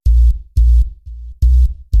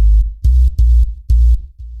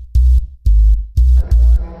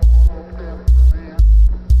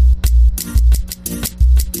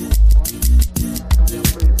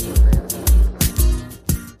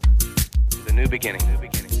beginning.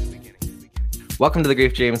 Welcome to the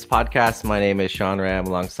Grief James podcast. My name is Sean Ram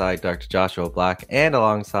alongside Dr. Joshua Black and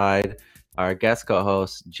alongside our guest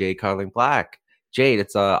co-host, Jade Carling Black. Jade,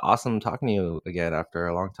 it's awesome talking to you again after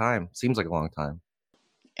a long time. Seems like a long time.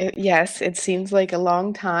 Yes, it seems like a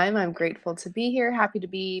long time. I'm grateful to be here. Happy to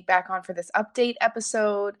be back on for this update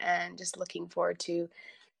episode and just looking forward to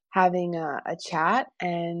having a chat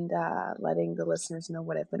and letting the listeners know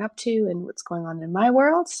what I've been up to and what's going on in my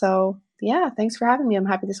world. So yeah, thanks for having me. I'm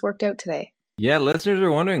happy this worked out today. Yeah, listeners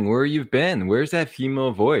are wondering where you've been. Where's that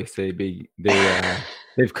female voice they've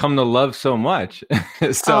come to love so much?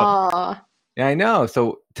 Yeah, I know.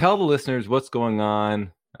 So tell the listeners what's going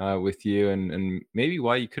on with you and maybe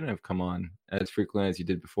why you couldn't have come on as frequently as you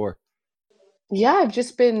did before. Yeah, I've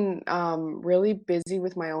just been really busy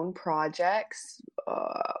with my own projects,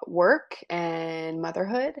 work and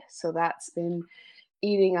motherhood. So that's been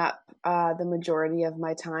eating up the majority of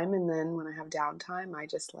my time. And then when I have downtime, I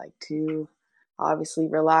just like to obviously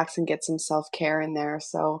relax and get some self-care in there.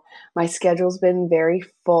 So my schedule's been very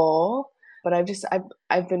full, but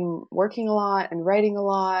I've been working a lot and writing a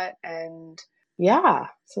lot, and yeah,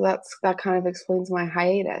 so that kind of explains my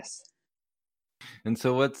hiatus. And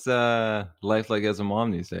so what's life like as a mom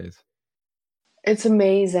these days? It's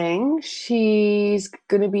amazing. She's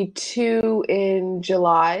going to be 2 in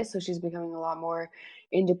July, so she's becoming a lot more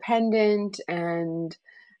independent, and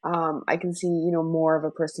I can see, more of a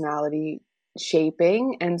personality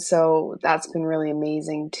shaping. And so that's been really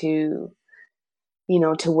amazing to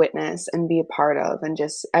witness and be a part of. And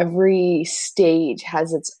just every stage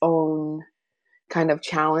has its own kind of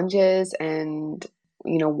challenges and,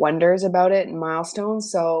 wonders about it and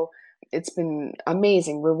milestones. So it's been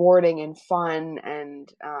amazing, rewarding and fun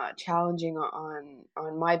and challenging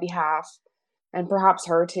on my behalf, and perhaps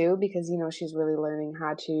her too, because, she's really learning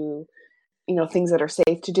how to, things that are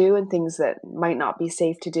safe to do and things that might not be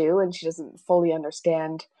safe to do. And she doesn't fully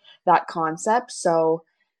understand that concept. So,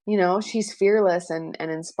 she's fearless and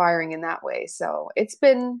inspiring in that way. So it's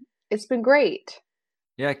been great.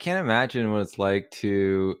 Yeah, I can't imagine what it's like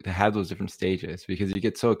to have those different stages, because you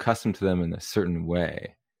get so accustomed to them in a certain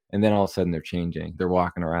way. And then all of a sudden they're changing. They're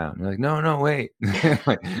walking around. You're like, no, wait.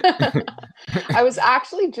 I was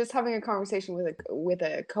actually just having a conversation with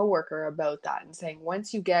a coworker about that and saying,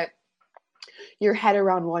 once you get your head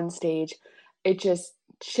around one stage, it just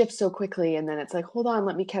shifts so quickly, and then it's like, hold on,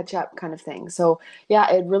 let me catch up kind of thing. So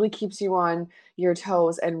yeah, it really keeps you on your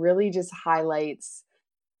toes and really just highlights,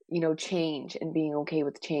 change and being okay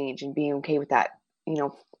with change and being okay with that,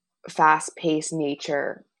 fast-paced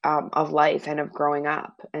nature of life and of growing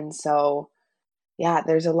up. And so yeah,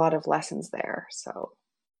 there's a lot of lessons there. So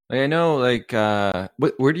I know,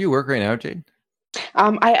 where do you work right now, Jade?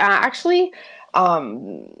 I actually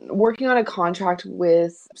working on a contract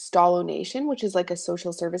with Stalo Nation, which is like a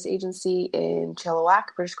social service agency in Chilliwack,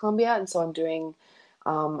 British Columbia. And so I'm doing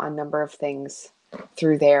a number of things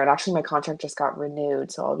through there. And actually my contract just got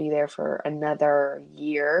renewed, so I'll be there for another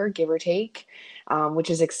year, give or take, which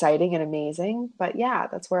is exciting and amazing. But yeah,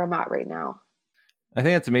 that's where I'm at right now. I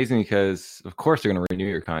think that's amazing because, of course, they're going to renew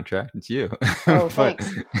your contract. It's you. Oh,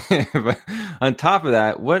 thanks. But on top of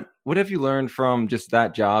that, what have you learned from just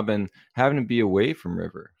that job and having to be away from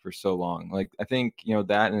River for so long? Like, I think,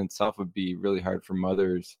 that in itself would be really hard for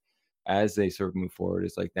mothers as they sort of move forward.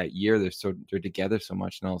 It's like that year they're together so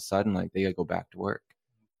much, and all of a sudden, like, they got to go back to work.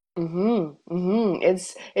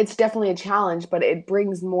 It's definitely a challenge, but it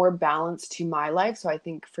brings more balance to my life. So I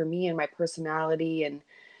think for me and my personality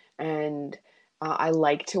and I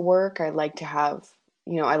like to work. I like to have,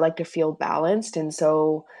 I like to feel balanced. And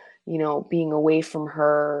so, being away from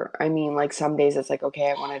her, I mean, like some days it's like, okay,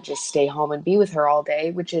 I want to just stay home and be with her all day,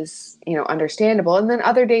 which is, understandable. And then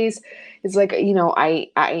other days it's like,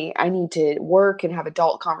 I need to work and have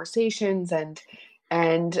adult conversations and,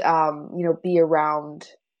 be around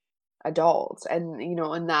adults and,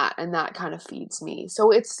 and that kind of feeds me.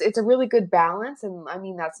 So it's a really good balance. And I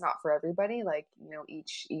mean, that's not for everybody. Like,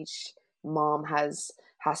 each mom has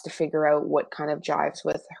to figure out what kind of jives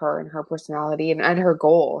with her and her personality and her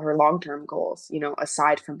goal, her long-term goals,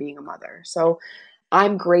 aside from being a mother. So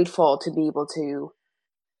I'm grateful to be able to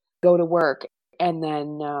go to work and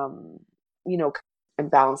then,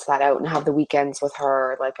 and balance that out and have the weekends with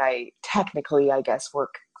her. Like I technically, I guess,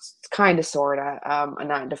 work kind of sort of a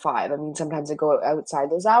 9 to 5. I mean, sometimes I go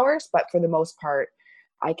outside those hours, but for the most part,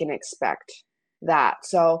 I can expect that.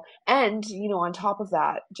 So, and, on top of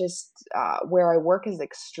that, just where I work is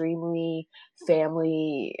extremely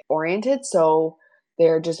family oriented. So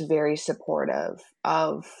they're just very supportive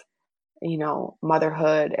of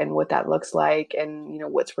motherhood and what that looks like, and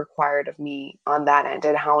what's required of me on that end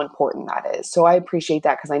and how important that is. So I appreciate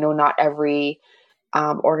that, because I know not every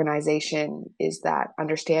organization is that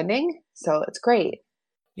understanding. So it's great.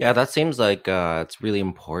 Yeah, that seems like it's really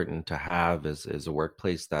important to have is a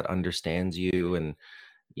workplace that understands you, and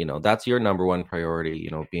that's your number one priority,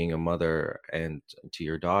 being a mother and to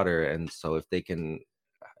your daughter. And so if they can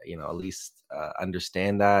at least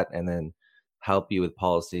understand that, and then help you with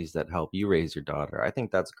policies that help you raise your daughter, I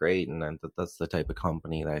think that's great. And then that's the type of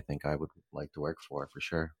company that I think I would like to work for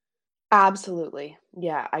sure. Absolutely.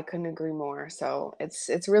 Yeah, I couldn't agree more. So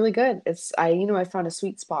it's really good. I found a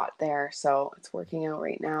sweet spot there. So it's working out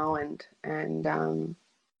right now, and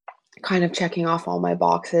kind of checking off all my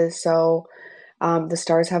boxes. So the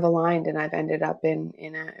stars have aligned, and I've ended up in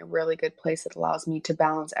a really good place that allows me to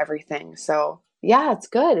balance everything. So yeah, it's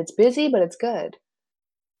good. It's busy, but it's good.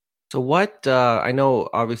 So what I know,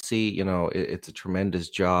 obviously, it's a tremendous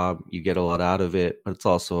job. You get a lot out of it, but it's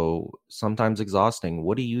also sometimes exhausting.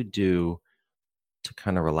 What do you do to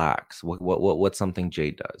kind of relax? What's something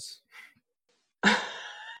Jade does?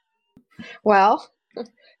 Well,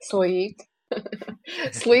 sleep.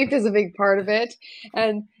 Sleep is a big part of it.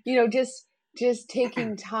 And just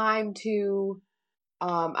taking time to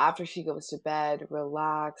after she goes to bed,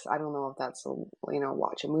 relax. I don't know if that's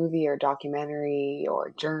watch a movie or documentary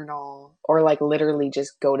or journal, or like literally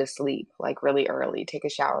just go to sleep like really early, take a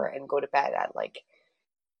shower and go to bed at like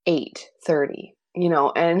 8:30,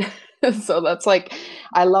 and so that's like,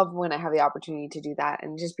 I love when I have the opportunity to do that,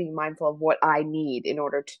 and just being mindful of what I need in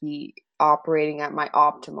order to be operating at my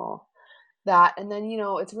optimal. That, and then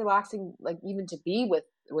it's relaxing, like even to be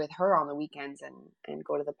with her on the weekends, and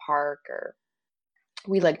go to the park, or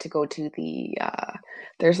we like to go to the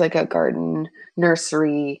there's like a garden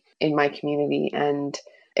nursery in my community, and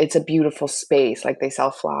it's a beautiful space. Like they sell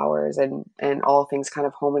flowers and all things kind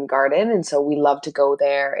of home and garden, and so we love to go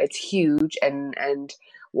there. It's huge, and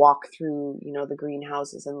walk through the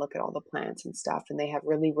greenhouses and look at all the plants and stuff, and they have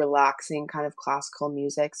really relaxing kind of classical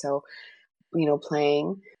music, so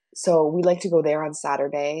playing. So we like to go there on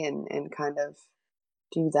Saturday, and kind of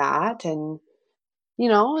do that. And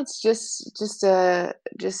it's just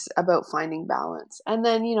about finding balance. And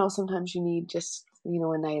then sometimes you need just a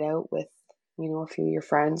night out with a few of your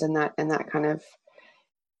friends, and that kind of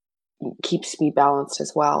keeps me balanced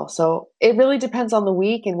as well. So it really depends on the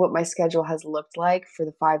week and what my schedule has looked like for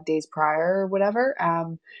the 5 days prior or whatever,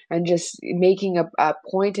 and just making a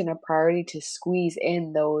point and a priority to squeeze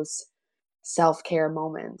in those self-care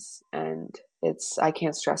moments. And I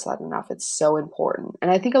can't stress that enough. It's so important. And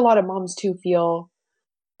I think a lot of moms too feel,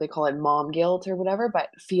 they call it mom guilt or whatever, but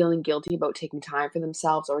feeling guilty about taking time for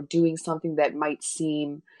themselves or doing something that might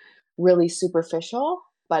seem really superficial,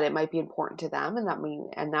 but it might be important to them. And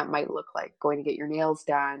that might look like going to get your nails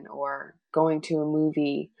done, or going to a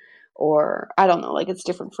movie, or I don't know, like it's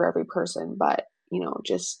different for every person, but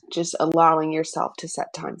just allowing yourself to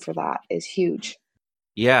set time for that is huge.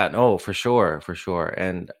 Yeah, no, for sure, for sure.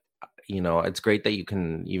 And it's great that you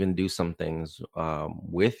can even do some things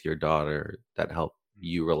with your daughter that help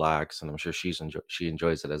you relax, and I'm sure she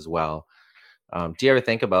enjoys it as well. Do you ever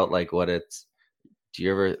think about like do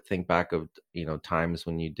you ever think back of times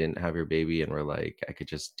when you didn't have your baby and were like, I could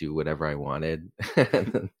just do whatever I wanted?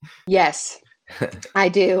 Yes, I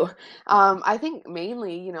do. I think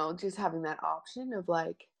mainly, just having that option of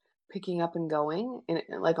like picking up and going, and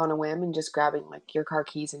like on a whim, and just grabbing like your car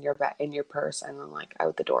keys and in your purse, and then like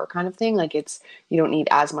out the door kind of thing. Like you don't need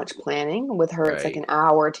as much planning. With her, it's like Right. an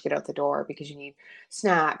hour to get out the door, because you need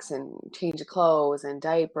snacks and change of clothes and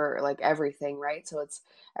diaper, like everything, right? So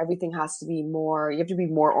everything has to be more, you have to be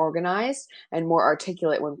more organized and more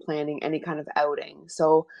articulate when planning any kind of outing.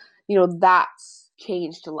 So, that's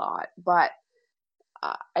changed a lot. But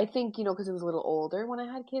I think, because I was a little older when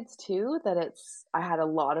I had kids too, that I had a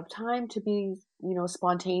lot of time to be,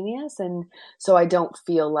 spontaneous. And so I don't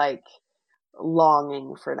feel like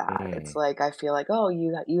longing for that. It's Mm. like, I feel like, oh,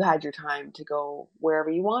 you had your time to go wherever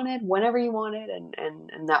you wanted, whenever you wanted.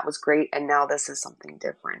 And that was great. And now this is something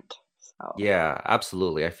different. So, Yeah,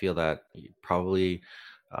 absolutely. I feel that probably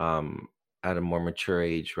um, at a more mature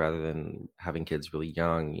age, rather than having kids really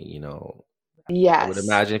young, I would yes,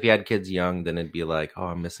 imagine if you had kids young, then it'd be like, oh,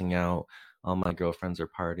 I'm missing out. All my girlfriends are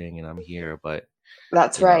partying and I'm here. But,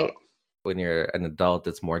 that's you know, right. when you're an adult,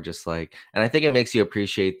 it's more just like, and I think it makes you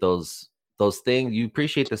appreciate those things. You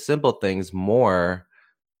appreciate the simple things more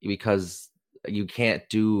because you can't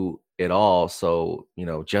do it all. So,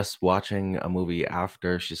 just watching a movie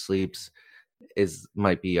after she sleeps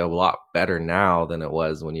might be a lot better now than it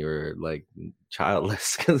was when you were like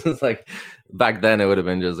childless. Because it's like back then it would have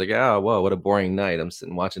been just like, oh, whoa, what a boring night. I'm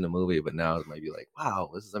sitting watching a movie, but now it might be like, wow,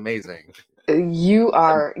 this is amazing. You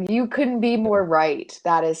couldn't be more right.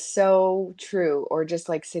 That is so true. Or just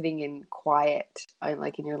like sitting in quiet,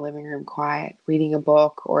 like in your living room, quiet, reading a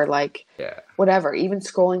book, or like whatever, even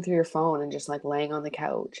scrolling through your phone and just like laying on the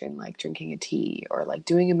couch and like drinking a tea, or like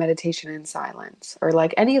doing a meditation in silence, or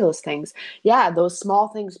like any of those things. Yeah, those small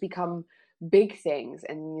things become big things,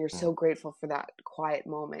 and you're so grateful for that quiet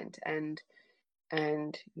moment, and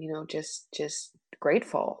just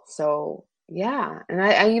grateful. So yeah, and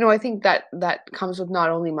I think that comes with not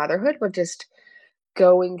only motherhood, but just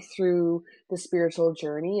going through the spiritual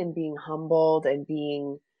journey and being humbled and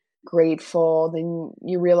being grateful. Then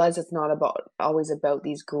you realize it's not always about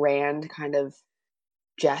these grand kind of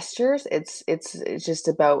gestures. It's just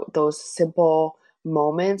about those simple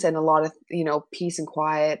moments, and a lot of peace and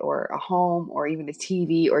quiet, or a home, or even a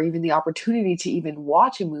TV, or even the opportunity to even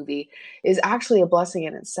watch a movie is actually a blessing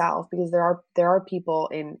in itself, because there are people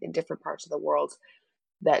in different parts of the world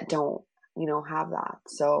that don't have that.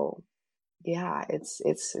 So yeah,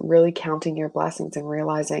 it's really counting your blessings and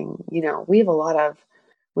realizing we have a lot of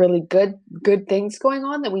really good things going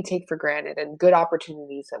on that we take for granted, and good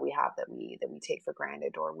opportunities that we have that we take for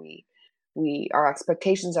granted, or we our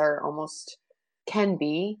expectations are almost can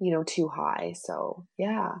be too high. So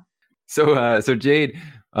yeah. So Jade,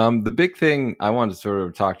 the big thing I wanted to sort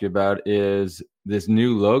of talk to you about is this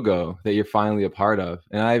new logo that you're finally a part of,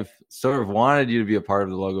 and I've sort of wanted you to be a part of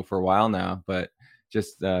the logo for a while now, but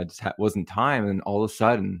just wasn't time. And all of a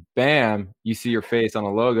sudden, bam, you see your face on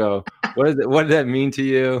a logo. What did that mean to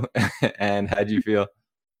you, and how did you feel?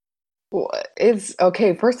 Well, it's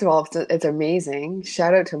okay. First of all, it's amazing.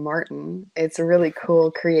 Shout out to Martin. It's a really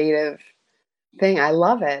cool, creative thing. I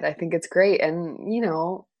love it. I think it's great. And,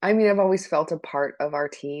 I mean, I've always felt a part of our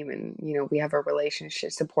team, and, we have a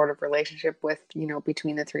supportive relationship with,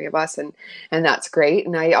 between the three of us, and that's great.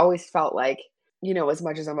 And I always felt like, as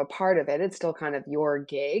much as I'm a part of it, it's still kind of your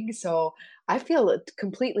gig. So I feel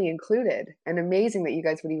completely included, and amazing that you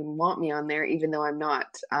guys would even want me on there, even though I'm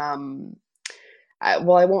not, I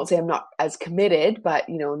won't say I'm not as committed, but,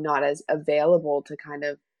 not as available to kind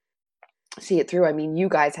of see it through. I mean, you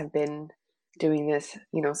guys have been doing this,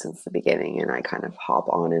 since the beginning, and I kind of hop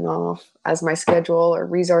on and off as my schedule or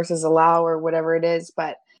resources allow, or whatever it is.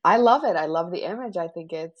 But I love it. I love the image. I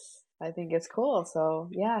think it's cool. So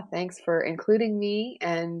yeah, thanks for including me,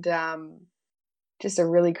 and just a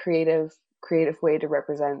really creative way to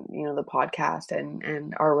represent, the podcast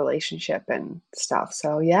and our relationship and stuff.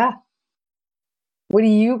 So yeah. What do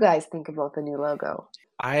you guys think about the new logo?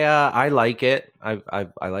 I like it. I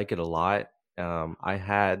like it a lot.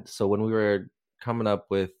 So when we were coming up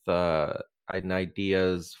with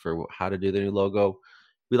ideas for how to do the new logo,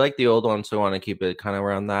 we like the old one, so we want to keep it kind of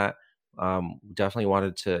around that. Definitely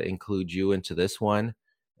wanted to include you into this one,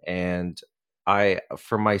 and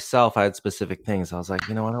for myself, I had specific things. I was like,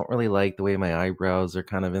 I don't really like the way my eyebrows are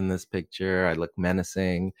kind of in this picture. I look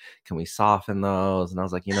menacing. Can we soften those? And I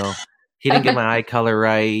was like, he didn't get my eye color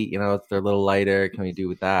right. They're a little lighter. Can we do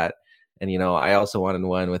with that? And, I also wanted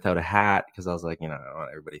one without a hat, because I was like, I don't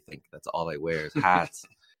want everybody to think that's all I wear is hats.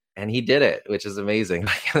 And he did it, which is amazing.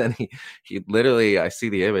 And then he literally, I see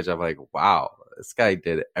the image. I'm like, wow, this guy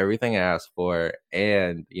did everything I asked for.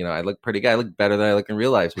 And, I look pretty good. I look better than I look in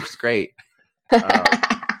real life, which is great.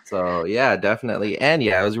 So yeah, definitely. And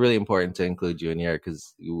yeah, it was really important to include you in here,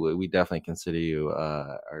 because we definitely consider you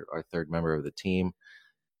our third member of the team.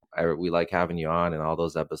 We like having you on, and all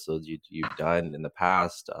those episodes you've done in the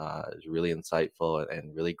past is really insightful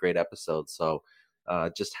and really great episodes. So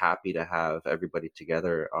just happy to have everybody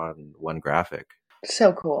together on one graphic.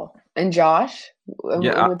 So cool. And Josh,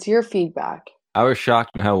 what's your feedback? I was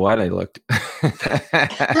shocked at how white I looked.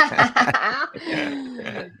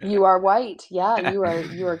 You are white. Yeah,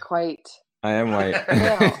 you are quite. I am white.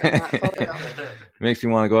 Makes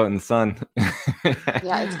me want to go out in the sun.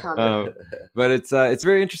 Yeah, it's coming. But it's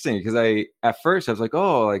very interesting, because at first I was like,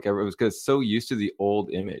 oh, like I was so used to the old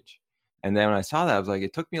image, and then when I saw that, I was like,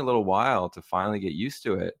 it took me a little while to finally get used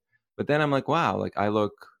to it. But then I'm like, wow, like I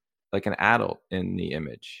look like an adult in the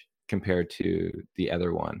image compared to the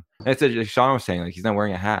other one. And it's like Sean was saying, like he's not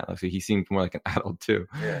wearing a hat, like so he seemed more like an adult too.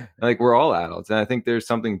 Yeah. And, like we're all adults, and I think there's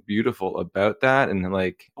something beautiful about that, and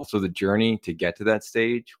like also the journey to get to that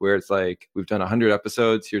stage where it's like we've done 100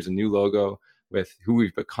 episodes. Here's a new logo with who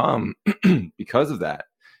we've become because of that,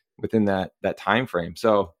 within that time frame.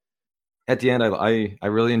 So at the end, I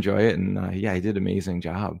really enjoy it, and yeah, he did an amazing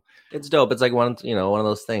job. It's dope. It's like one of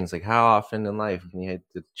those things. Like, how often in life can you get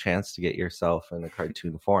the chance to get yourself in a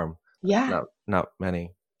cartoon form? Yeah, Not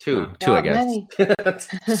many. Two, No. I not guess.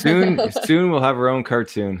 many. Soon we'll have our own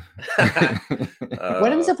cartoon. What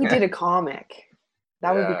happens if we did a comic?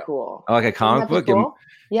 That would be cool. Like a comic Wouldn't that be book. cool?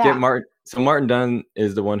 Yeah. Martin. So Martin Dunn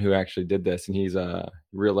is the one who actually did this, and he's a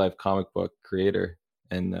real life comic book creator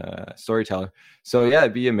and storyteller. So yeah,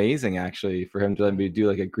 it'd be amazing actually for him to let me do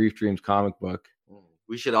like a Grief Dreams comic book.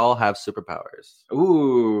 We should all have superpowers.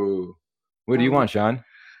 Ooh, what do you want, Sean?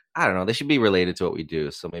 I don't know. They should be related to what we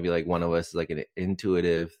do. So maybe like one of us is like an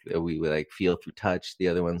intuitive that we like feel through touch. The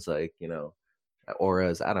other one's like,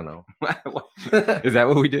 auras. I don't know. Is that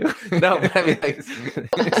what we do? No, but I mean, like,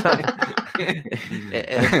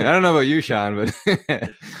 I don't know about you, Sean, but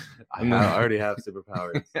I already have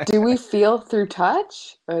superpowers. Do we feel through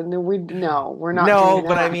touch? No, we're not. No, doing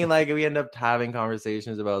but I that. mean, like, we end up having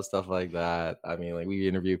conversations about stuff like that. I mean, like, we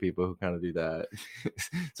interview people who kind of do that.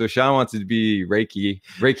 So Sean wants to be Reiki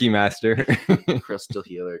master, crystal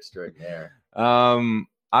healer extraordinaire.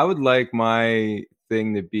 I would like my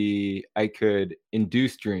thing to be I could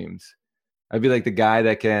induce dreams. I'd be like the guy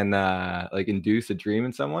that can like induce a dream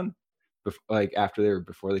in someone, like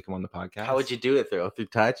before they come on the podcast. How would you do it through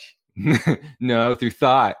touch? No, through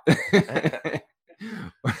thought. I'm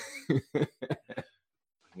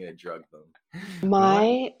gonna drug them.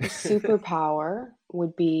 My superpower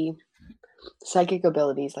would be psychic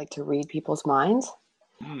abilities, like to read people's minds.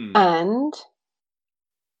 And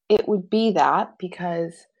it would be that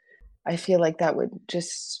because I feel like that would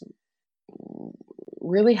just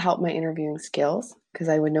really help my interviewing skills, because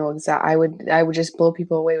I would know I would just blow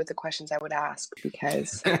people away with the questions I would ask,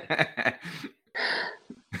 because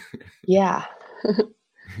yeah.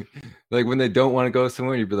 Like when they don't want to go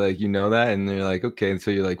somewhere, you'd be like, that, and they're like, okay, and so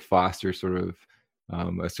you like foster sort of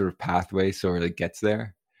a sort of pathway so it gets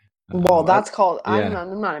there. Well, that's called. yeah.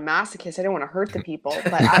 I'm not a masochist. I don't want to hurt the people,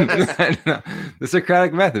 but I just no, the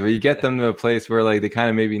Socratic method, where you get them to a place where like they kind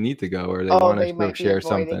of maybe need to go, or they want to sort of share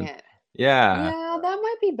something. It. Yeah, that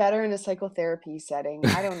might be better in a psychotherapy setting.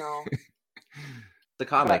 I don't know. The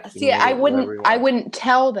comic. But, see, I wouldn't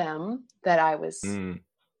tell them that I was.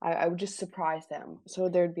 I would just surprise them, so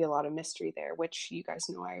there'd be a lot of mystery there, which you guys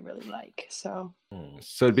know I really like. So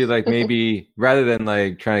it'd be like maybe rather than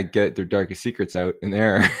like trying to get their darkest secrets out in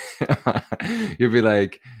there, you'd be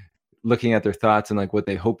like looking at their thoughts and like what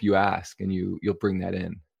they hope you ask, and you'll bring that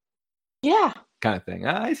in. Yeah, kind of thing.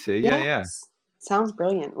 I see. Yes. Yeah. Sounds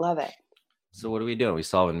brilliant. Love it. So what are we doing? Are we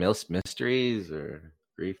solving mysteries or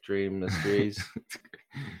grief dream mysteries?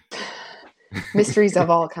 Mysteries of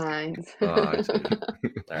all kinds. Oh, I see.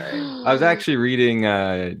 All right. I was actually reading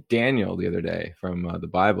Daniel the other day from the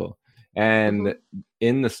Bible, and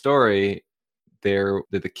in the story, the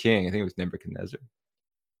king, I think it was Nebuchadnezzar,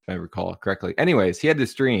 if I recall correctly. Anyways, he had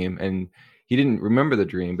this dream, and he didn't remember the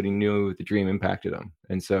dream, but he knew the dream impacted him.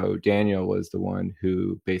 And so Daniel was the one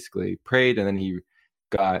who basically prayed, and then he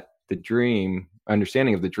got the dream,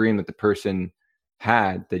 understanding of the dream that the person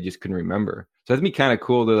had, they just couldn't remember. So that'd be kind of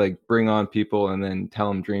cool to like bring on people and then tell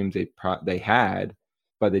them dreams they had,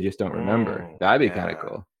 but they just don't remember. That'd be kind of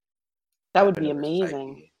cool. That would be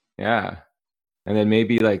amazing. Yeah. And then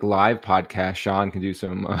maybe like live podcast, Sean can do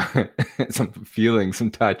some some feeling,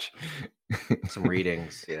 some touch, some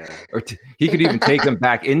readings. Yeah. Or he could even take them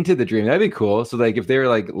back into the dream. That'd be cool. So like if they're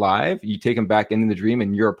like live, you take them back into the dream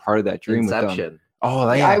and you're a part of that dream Inception. with them.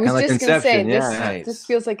 Oh, yeah. I was like just going to say, nice. This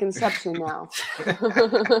feels like Inception now.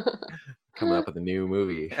 Coming up with a new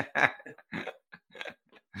movie.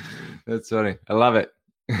 That's funny. I love it.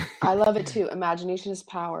 I love it too. Imagination is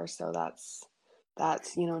power. So that's,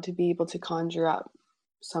 to be able to conjure up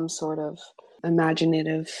some sort of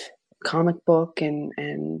imaginative comic book and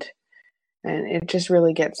it just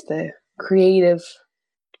really gets the creative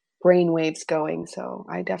brain waves going. So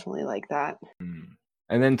I definitely like that.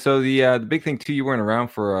 And then, so the big thing too, you weren't around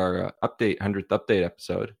for our 100th update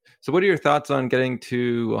episode. So what are your thoughts on getting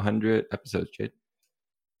to 100 episodes, Jade?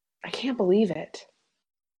 I can't believe it.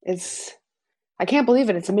 I can't believe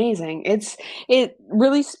it. It's amazing. It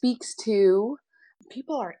really speaks to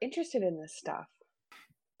people are interested in this stuff.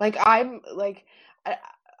 Like I'm like,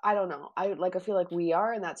 I don't know. I feel like we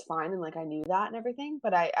are, and that's fine. And like, I knew that and everything,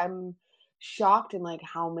 but I'm shocked in like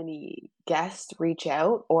how many guests reach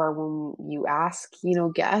out, or when you ask,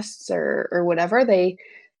 guests or whatever,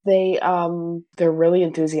 they're really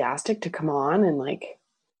enthusiastic to come on and like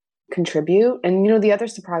contribute. And the other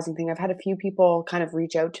surprising thing, I've had a few people kind of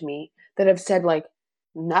reach out to me that have said like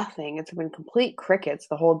nothing. It's been complete crickets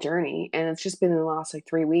the whole journey, and it's just been in the last like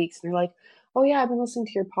 3 weeks. And they're like, "Oh yeah, I've been listening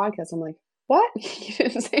to your podcast." I'm like, "What? You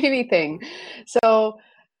didn't say anything." So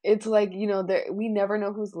it's like, we never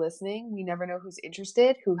know who's listening. We never know who's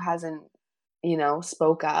interested, who hasn't,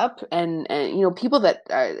 spoke up. And people that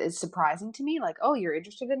it's surprising to me, like, "Oh, you're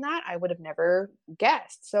interested in that?" I would have never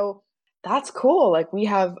guessed. So that's cool. Like, we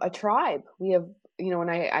have a tribe. We have,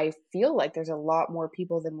 and I feel like there's a lot more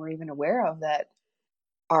people than we're even aware of that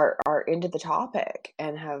are into the topic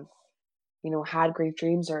and have, had grief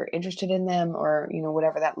dreams or interested in them, or,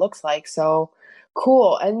 whatever that looks like. So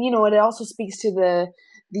cool. And, it also speaks to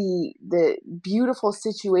the beautiful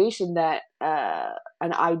situation that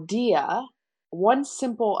an idea, one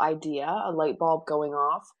simple idea, a light bulb going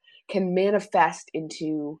off, can manifest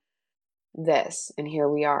into this. And here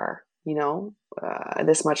we are,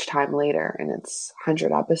 this much time later, and it's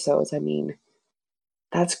 100 episodes. I mean,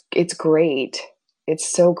 it's great. It's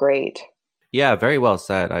so great. Yeah, very well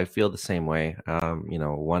said. I feel the same way.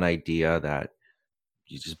 One idea that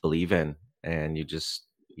you just believe in, and you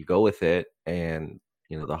go with it, and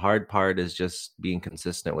the hard part is just being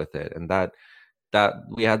consistent with it. And that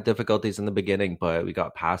we had difficulties in the beginning, but we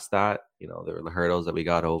got past that. There were the hurdles that we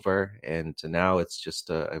got over, and now it's just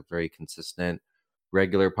a very consistent,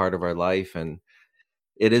 regular part of our life. And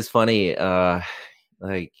it is funny,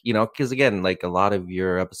 like, because again, like, a lot of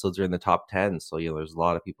your episodes are in the top 10, so there's a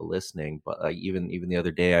lot of people listening. But even the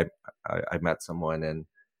other day, I met someone,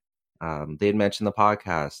 and they had mentioned the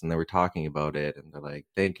podcast, and they were talking about it, and they're like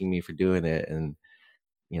thanking me for doing it, and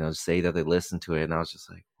say that they listened to it. And I was just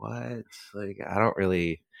like, what? Like, I don't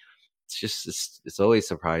really. It's always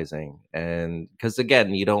surprising. And because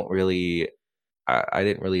again, you don't really. I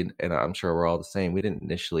didn't really, and I'm sure we're all the same. We didn't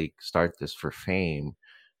initially start this for fame.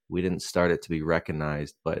 We didn't start it to be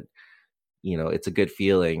recognized, but it's a good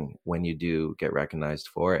feeling when you do get recognized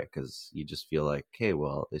for it, because you just feel like, okay,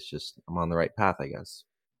 well, it's just, I'm on the right path, I guess.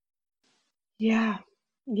 Yeah.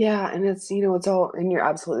 Yeah, and it's all, and you're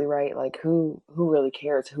absolutely right. Like, who really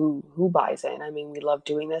cares who buys in? I mean, we love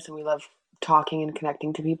doing this, and we love talking and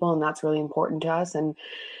connecting to people, and that's really important to us. And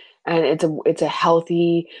it's a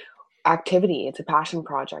healthy activity. It's a passion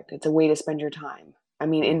project. It's a way to spend your time. I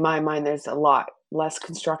mean, in my mind, there's a lot less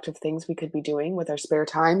constructive things we could be doing with our spare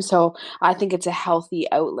time. So I think it's a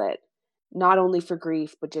healthy outlet, not only for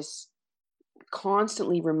grief, but just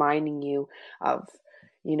constantly reminding you of,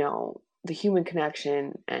 the human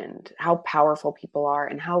connection, and how powerful people are,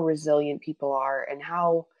 and how resilient people are, and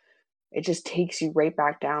how it just takes you right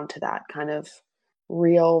back down to that kind of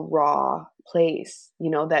real raw place,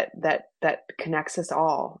 that connects us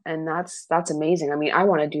all. And that's amazing. I mean, I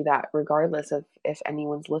want to do that regardless of if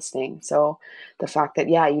anyone's listening. So the fact that,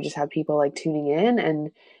 yeah, you just have people like tuning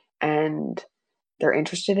in, and they're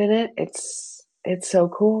interested in it, it's so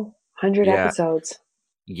cool. 100 Yeah. episodes.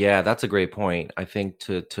 Yeah, that's a great point. I think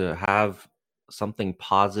to have something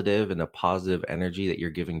positive and a positive energy that you're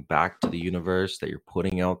giving back to the universe, that you're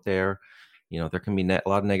putting out there. There can be a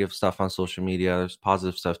lot of negative stuff on social media. There's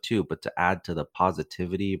positive stuff too, but to add to the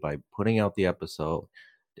positivity by putting out the episode,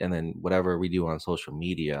 and then whatever we do on social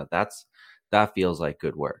media, that feels like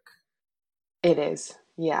good work. It is.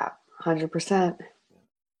 Yeah, 100%.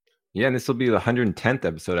 Yeah, and this will be the 110th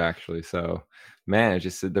episode actually. So, man, it's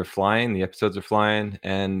just they're flying. The episodes are flying,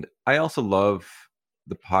 and I also love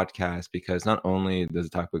the podcast because not only does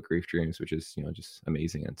it talk about grief dreams, which is just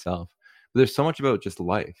amazing in itself, but there's so much about just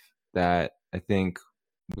life that I think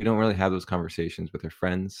we don't really have those conversations with our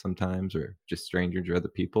friends sometimes, or just strangers or other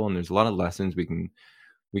people. And there's a lot of lessons we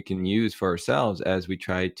can use for ourselves as we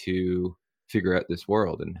try to figure out this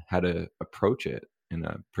world and how to approach it in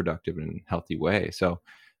a productive and healthy way. So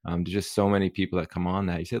there's just so many people that come on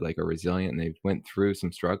that you said like are resilient, and they went through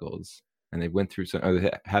some struggles, and they went through some, or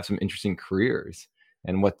they have some interesting careers,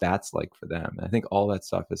 and what that's like for them. And I think all that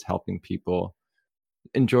stuff is helping people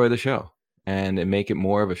enjoy the show and make it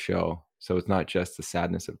more of a show. So it's not just the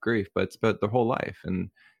sadness of grief, but it's about the whole life, and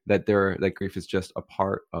that grief is just a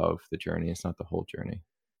part of the journey. It's not the whole journey.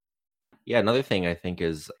 Yeah, another thing I think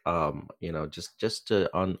is, just to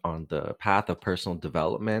on the path of personal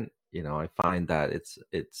development. I find that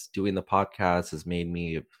it's doing the podcast has made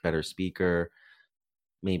me a better speaker,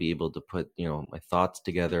 maybe able to put my thoughts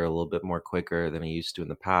together a little bit more quicker than I used to in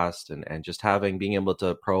the past. And just being able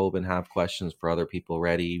to probe and have questions for other people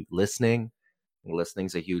ready. Listening's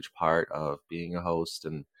a huge part of being a host,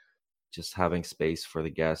 and just having space for the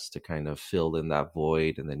guests to kind of fill in that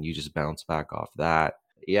void, and then you just bounce back off that.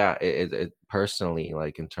 Yeah, it personally,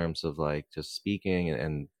 like, in terms of like just speaking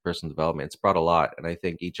and personal development, it's brought a lot. And I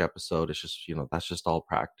think each episode is just, that's just all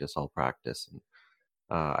practice. And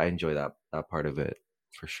I enjoy that part of it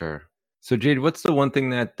for sure. So Jade, what's the one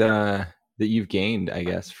thing that you've gained, I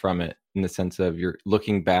guess, from it in the sense of you're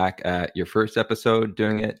looking back at your first episode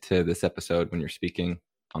doing it to this episode when you're speaking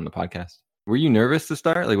on the podcast? Were you nervous to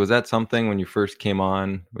start? Like, was that something when you first came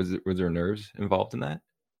on? Was there nerves involved in that?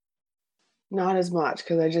 Not as much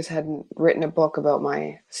because I just hadn't written a book about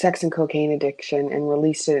my sex and cocaine addiction and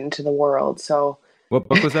released it into the world. So, What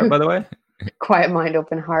book was that, by the way? Quiet Mind,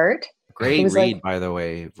 Open Heart. Great read, by the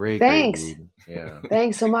way. Very thanks. Great read. Yeah.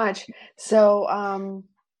 Thanks so much. So,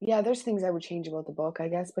 yeah, there's things I would change about the book, I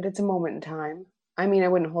guess, but it's a moment in time. I mean, I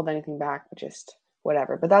wouldn't hold anything back, but just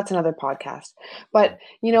whatever. But that's another podcast. But,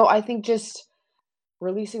 I think just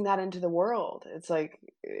releasing that into the world, it's like,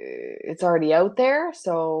 it's already out there.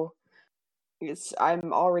 So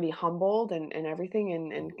I'm already humbled and everything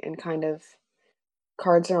and kind of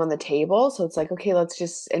cards are on the table. So it's like, okay, let's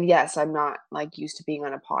just, and yes, I'm not like used to being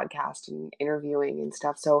on a podcast and interviewing and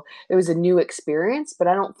stuff. So it was a new experience, but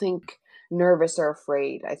I don't think nervous or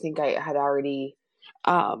afraid. I think I had already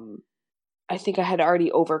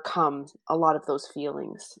overcome a lot of those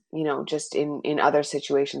feelings, just in other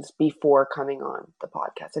situations before coming on the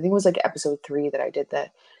podcast. I think it was like episode 3 that I did so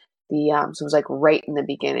it was like right in the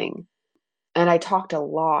beginning. And I talked a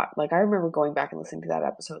lot. Like I remember going back and listening to that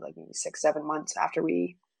episode like maybe 6-7 months after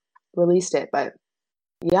we released it. But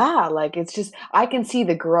yeah, like it's just, I can see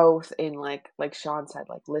the growth in like Sean said,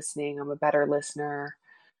 like listening. I'm a better listener.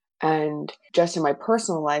 And just in my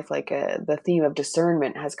personal life, like the theme of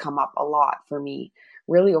discernment has come up a lot for me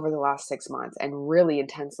really over the last 6 months and really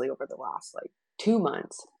intensely over the last like 2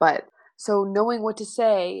 months. But so knowing what to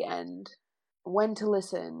say and when to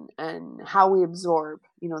listen and how we absorb,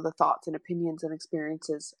 the thoughts and opinions and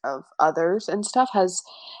experiences of others and stuff has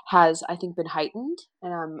I think been heightened,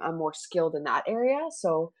 and I'm more skilled in that area.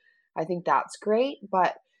 So I think that's great.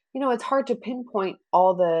 But, it's hard to pinpoint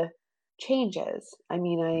all the changes. I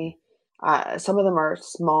mean, some of them are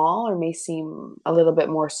small or may seem a little bit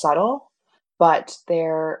more subtle, but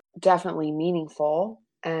they're definitely meaningful.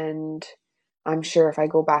 And I'm sure if I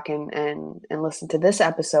go back and listen to this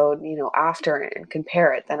episode, after and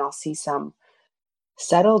compare it, then I'll see some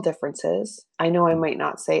subtle differences. I know I might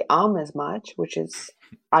not say as much, which is,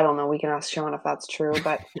 I don't know, we can ask Sean if that's true,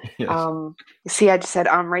 but Yes. See, I just said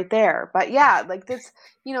right there. But yeah, like this,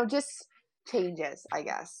 just changes, I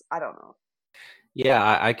guess. I don't know.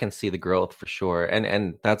 Yeah, I can see the growth for sure.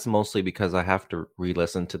 And that's mostly because I have to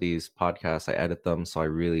re-listen to these podcasts. I edit them, so I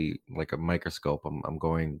really like a microscope. I'm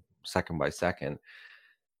going second by second.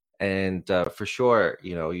 And for sure,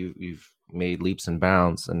 you've made leaps and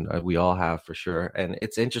bounds, and we all have for sure. And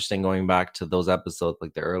it's interesting going back to those episodes,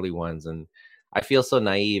 like the early ones, and I feel so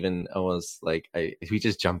naive and almost like we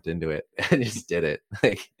just jumped into it and just did it.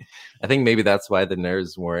 Like I think maybe that's why the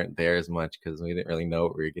nerves weren't there as much, because we didn't really know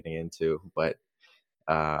what we were getting into. But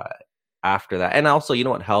after that, and also,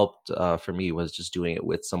 what helped for me was just doing it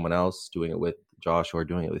with someone else, doing it with Josh or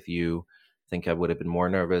doing it with you. I think I would have been more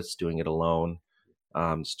nervous doing it alone.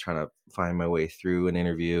 Just trying to find my way through an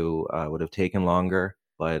interview would have taken longer,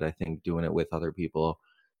 but I think doing it with other people,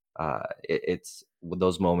 it's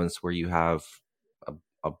those moments where you have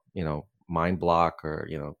a mind block, or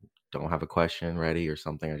don't have a question ready or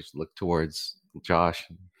something. I just look towards Josh.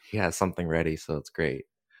 He has something ready, so it's great.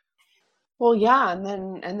 Well, yeah, and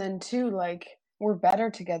then too, like we're better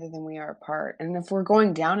together than we are apart. And if we're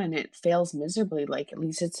going down and it fails miserably, like at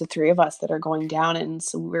least it's the 3 of us that are going down, and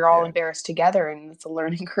so we're all embarrassed together, and it's a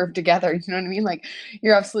learning curve together. You know what I mean? Like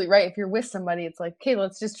you're absolutely right. If you're with somebody, it's like, okay,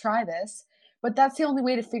 let's just try this. But that's the only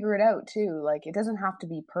way to figure it out too. Like it doesn't have to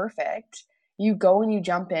be perfect. You go and you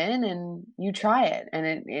jump in and you try it, and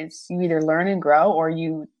it's you either learn and grow, or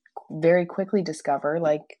you very quickly discover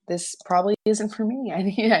like this probably isn't for me. I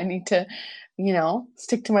need to,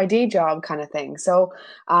 stick to my day job kind of thing. So,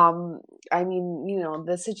 I mean,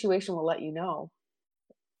 the situation will let you know.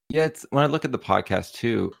 Yeah, it's when I look at the podcast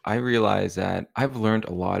too, I realize that I've learned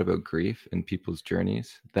a lot about grief and people's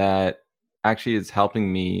journeys that actually is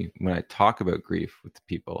helping me when I talk about grief with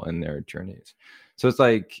people and their journeys. So it's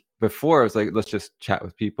like before, I was like, let's just chat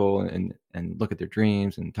with people and look at their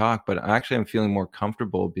dreams and talk. But actually, I'm feeling more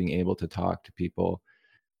comfortable being able to talk to people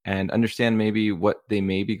and understand maybe what they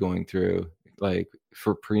may be going through. Like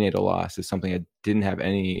for prenatal loss is something I didn't have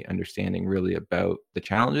any understanding really about the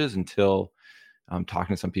challenges until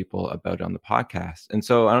talking to some people about it on the podcast. And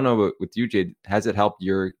so I don't know about with you, Jade, has it helped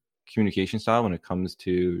your communication style when it comes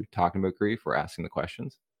to talking about grief or asking the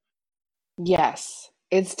questions? Yes,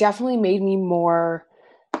 it's definitely made me more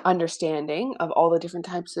understanding of all the different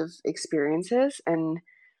types of experiences and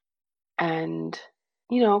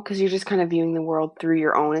because you're just kind of viewing the world through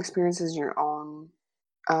your own experiences, your own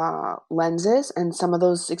lenses, and some of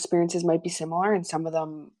those experiences might be similar and some of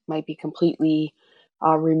them might be completely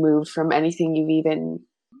removed from anything you've even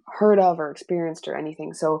heard of or experienced or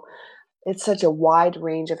anything. So it's such a wide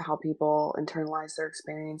range of how people internalize their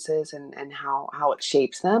experiences and how it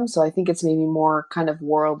shapes them. So I think it's maybe more kind of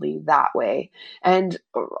worldly that way, and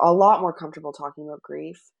a lot more comfortable talking about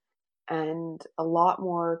grief, and a lot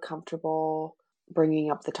more comfortable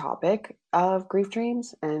bringing up the topic of grief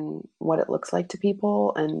dreams and what it looks like to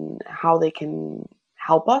people and how they can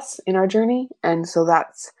help us in our journey. And so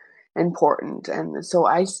that's important. And so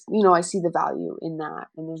I see the value in that.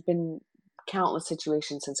 And there's been countless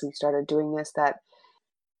situations since we started doing this that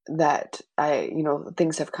I,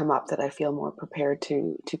 things have come up that I feel more prepared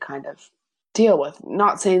to kind of deal with.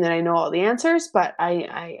 Not saying that I know all the answers, but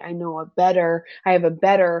I have a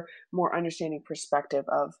better, more understanding perspective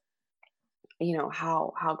of,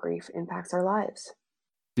 how grief impacts our lives.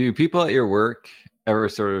 Do people at your work ever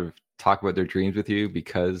sort of talk about their dreams with you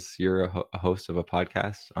because you're a host of a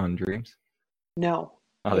podcast on dreams? No.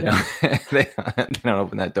 Oh, they don't. They don't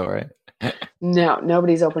open that door, right? No,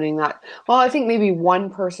 nobody's opening that. Well, I think maybe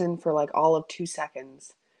one person for like all of 2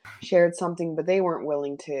 seconds shared something, but they weren't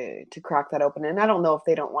willing to crack that open. And I don't know if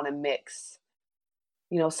they don't want to mix.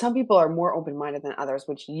 Some people are more open-minded than others,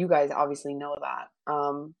 which you guys obviously know that.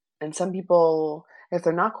 And some people, if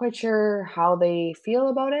they're not quite sure how they feel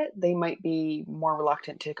about it, they might be more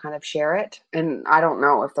reluctant to kind of share it. And I don't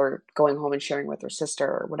know if they're going home and sharing with their sister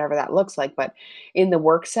or whatever that looks like. But in the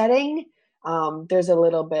work setting, there's a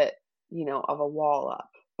little bit, of a wall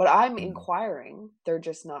up. But I'm inquiring. They're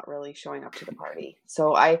just not really showing up to the party.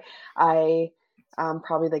 So I'm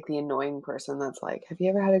probably like the annoying person that's like, have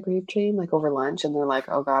you ever had a grief dream like over lunch? And they're like,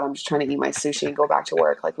 oh God, I'm just trying to eat my sushi and go back to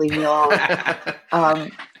work. Like, leave me alone.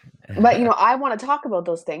 But, I want to talk about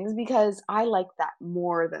those things because I like that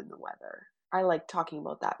more than the weather. I like talking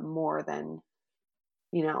about that more than,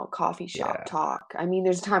 coffee shop talk. I mean,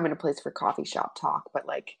 there's a time and a place for coffee shop talk, but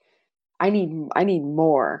like, I need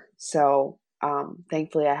more. So,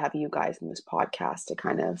 thankfully I have you guys in this podcast to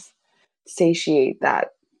kind of satiate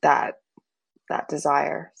that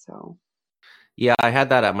desire. So. Yeah, I had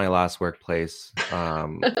that at my last workplace.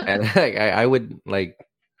 And I would like,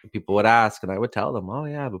 people would ask and I would tell them, oh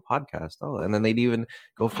yeah, I have a podcast. Oh, and then they'd even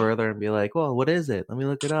go further and be like, well, what is it? Let me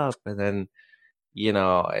look it up. And then,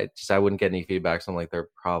 I wouldn't get any feedback. So I'm like, they're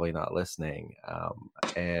probably not listening.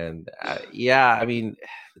 Yeah, I mean,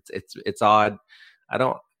 it's odd. I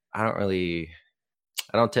don't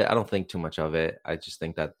think too much of it. I just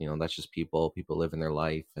think that, that's just people live in their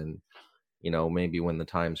life, and, maybe when the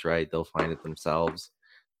time's right, they'll find it themselves.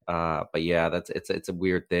 But yeah, it's a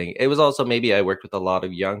weird thing. It was also, maybe I worked with a lot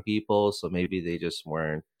of young people, so maybe they just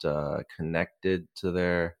weren't connected to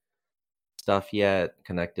their stuff yet,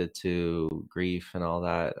 connected to grief and all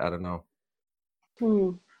that. I don't know.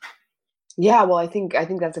 Yeah, well, I think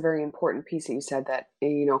that's a very important piece that you said, that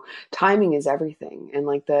timing is everything, and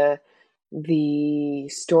like the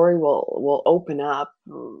story will open up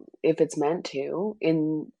if it's meant to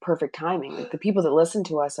in perfect timing. Like the people that listen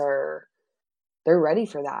to us they're ready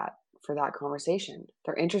for that conversation.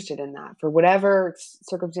 They're interested in that, for whatever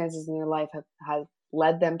circumstances in their life have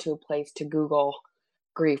led them to a place to Google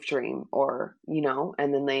grief dream, or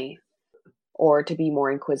and then or to be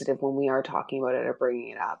more inquisitive when we are talking about it or bringing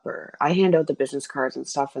it up. Or I hand out the business cards and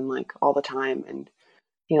stuff and like all the time, and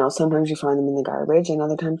sometimes you find them in the garbage and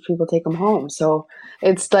other times people take them home. So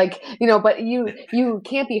it's like, but you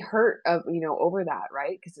can't be hurt of, over that,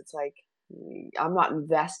 right? Because it's like, I'm not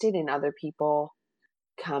invested in other people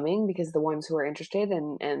coming, because the ones who are interested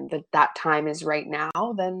and that time is right now,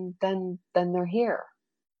 then they're here.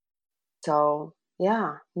 So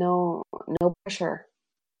yeah, no pressure.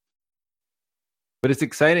 But it's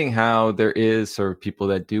exciting how there is sort of people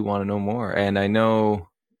that do want to know more. And I know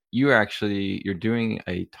you're doing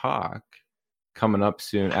a talk coming up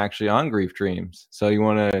soon, actually, on grief dreams. So you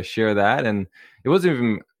want to share that? And it wasn't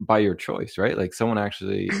even by your choice, right? Like someone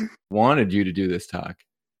actually wanted you to do this talk.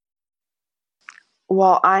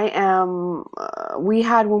 Well, I am.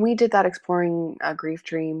 When we did that exploring grief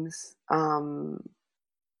dreams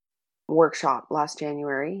workshop last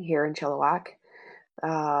January here in Chilliwack,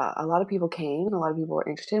 a lot of people came and a lot of people were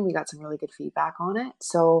interested, and we got some really good feedback on it.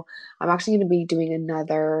 So I'm actually going to be doing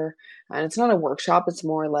another, and it's not a workshop, it's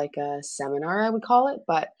more like a seminar, I would call it,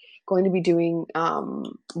 but going to be doing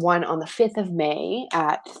one on the 5th of May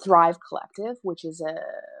at Thrive Collective, which is a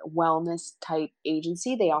wellness type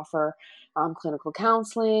agency. They offer clinical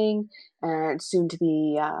counseling and soon to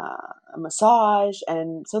be a massage.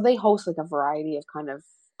 And so they host like a variety of kind of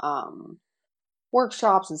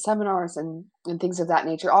workshops and seminars and things of that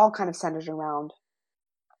nature, all kind of centered around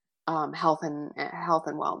health and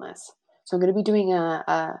wellness. So I'm going to be doing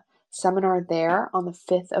a seminar there on the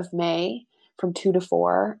 5th of May from 2 to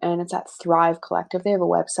 4, and it's at Thrive Collective. They have a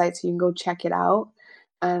website, so you can go check it out.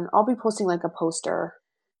 And I'll be posting like a poster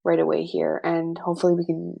right away here, and hopefully we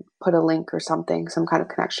can put a link or something, some kind of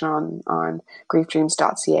connection on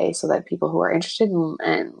griefdreams.ca, so that people who are interested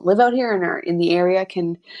and live out here and are in the area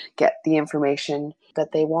can get the information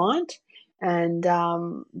that they want. And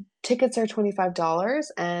tickets are $25,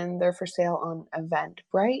 and they're for sale on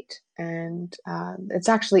Eventbrite, and it's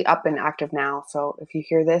actually up and active now. So if you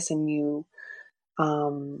hear this and you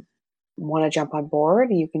want to jump on board,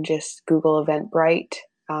 you can just Google Eventbrite,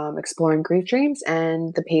 Exploring Grief Dreams,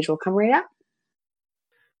 and the page will come right up.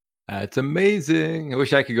 That's amazing. I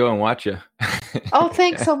wish I could go and watch you. Oh,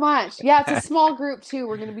 thanks so much. Yeah, it's a small group too.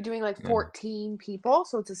 We're going to be doing like 14 people,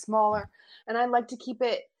 so it's a smaller, and I'd like to keep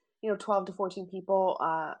it, 12 to 14 people.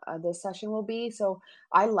 This session will be, so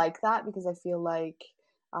I like that because I feel like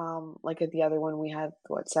at the other one we had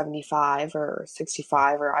 75 or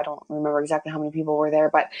 65, or I don't remember exactly how many people were there,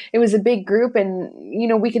 but it was a big group, and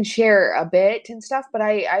we can share a bit and stuff, but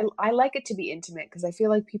I like it to be intimate because I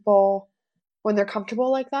feel like people, when they're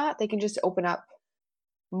comfortable like that, they can just open up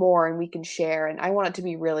more and we can share, and I want it to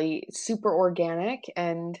be really super organic,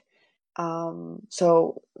 and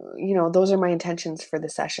so those are my intentions for the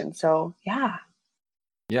session. So yeah.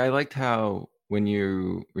 I liked how when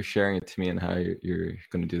you were sharing it to me and how you're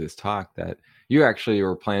going to do this talk, that you actually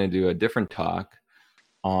were planning to do a different talk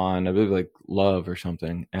on, I believe, like love or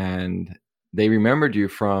something, and they remembered you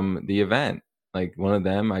from the event. Like one of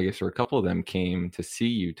them, I guess, or a couple of them came to see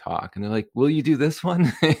you talk, and they're like, "Will you do this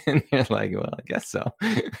one?" And you're like, "Well, I guess so."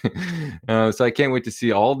 So I can't wait to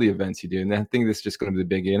see all the events you do, and I think this is just going to be the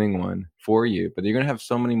beginning one for you. But you're going to have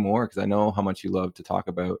so many more, because I know how much you love to talk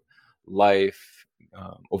about life,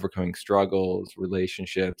 overcoming struggles,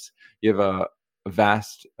 relationships. You have a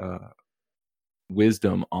vast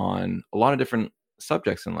wisdom on a lot of different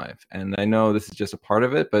subjects in life, and I know this is just a part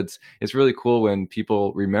of it, but it's really cool when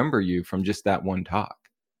people remember you from just that one talk.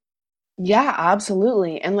 Yeah,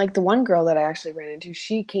 absolutely. And like the one girl that I actually ran into,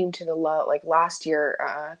 she came to the like last year.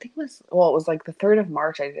 I think it was like the 3rd of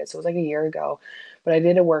March I did it, so it was like a year ago. But I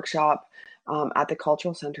did a workshop at the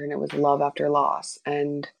cultural center, and it was love after loss,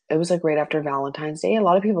 and it was like right after Valentine's Day. A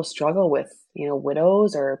lot of people struggle with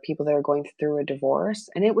widows or people that are going through a divorce,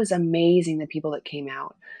 and it was amazing the people that came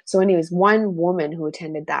out. So anyways, one woman who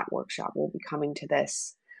attended that workshop will be coming to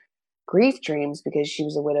this Grief Dreams because she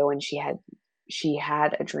was a widow, and she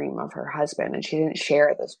had a dream of her husband, and she didn't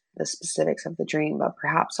share the specifics of the dream, but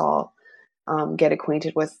perhaps I'll get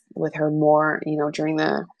acquainted with her more during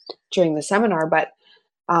the seminar. But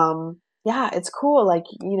yeah, it's cool, like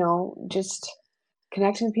just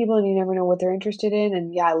connecting with people, and you never know what they're interested in.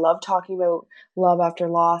 And yeah, I love talking about love after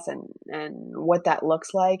loss and what that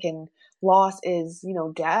looks like. And loss is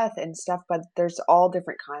death and stuff, but there's all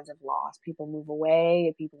different kinds of loss. People move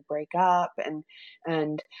away, people break up,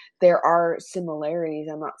 and there are similarities.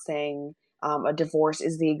 I'm not saying a divorce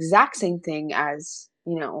is the exact same thing as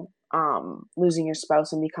losing your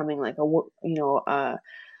spouse and becoming like a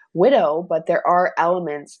widow, but there are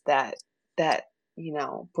elements that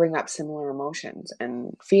bring up similar emotions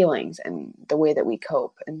and feelings and the way that we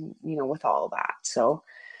cope, and with all of that. So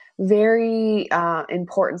very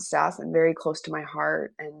important stuff and very close to my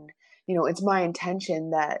heart. And it's my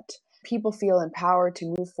intention that people feel empowered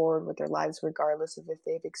to move forward with their lives regardless of if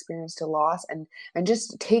they've experienced a loss, and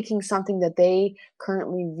just taking something that they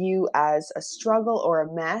currently view as a struggle or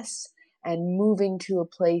a mess and moving to a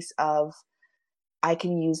place of, I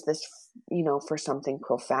can use this for something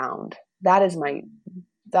profound. That is my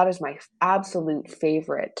absolute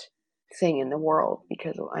favorite thing in the world,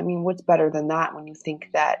 because I mean, what's better than that when you think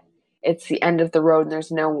that it's the end of the road and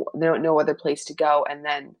there's no other place to go, and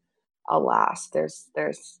then alas, there's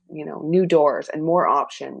new doors and more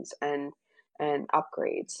options and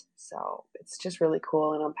upgrades. So it's just really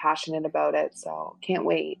cool, and I'm passionate about it, so can't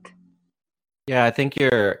wait. Yeah, I think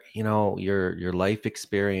your life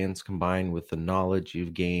experience combined with the knowledge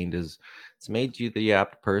you've gained it's made you the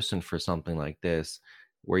apt person for something like this,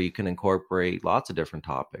 where you can incorporate lots of different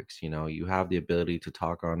topics. You have the ability to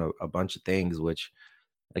talk on a bunch of things, which,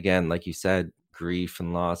 again, like you said, grief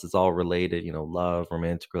and loss, it's all related. Love,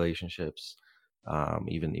 romantic relationships,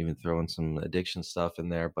 even throwing some addiction stuff in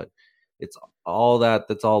there, but it's all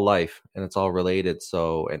that's all life, and it's all related.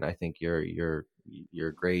 So, and I think you're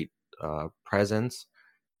great presence,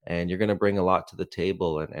 and you're going to bring a lot to the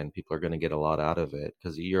table, and people are going to get a lot out of it,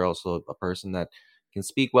 because you're also a person that can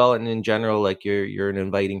speak well, and in general, like you're an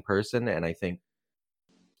inviting person, and I think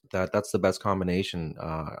that's the best combination,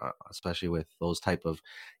 especially with those type of,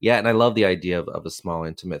 yeah. And I love the idea of a small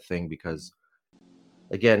intimate thing, because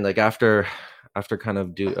again, like after kind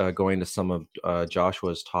of going to some of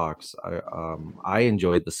Joshua's talks, I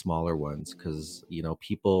enjoyed the smaller ones because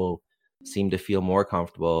people seem to feel more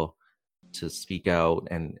comfortable to speak out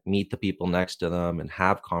and meet the people next to them and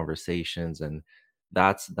have conversations. And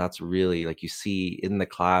that's really, like, you see in the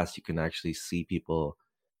class, you can actually see people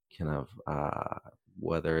kind of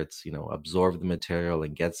whether it's absorb the material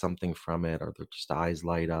and get something from it, or their just eyes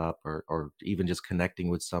light up, or even just connecting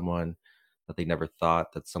with someone that they never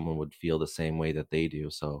thought that someone would feel the same way that they do.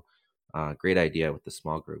 So great idea with the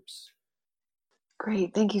small groups.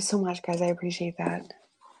 Great. Thank you so much, guys. I appreciate that.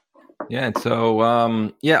 Yeah, and so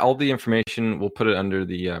all the information, we'll put it under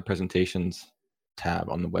the presentations tab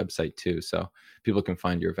on the website too, so people can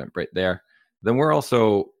find your event right there. Then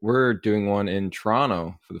we're doing one in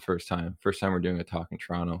Toronto for the first time. First time we're doing a talk in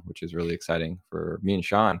Toronto, which is really exciting for me and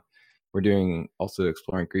Sean. We're doing also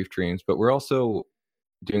exploring grief dreams, but we're also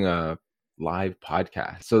doing a live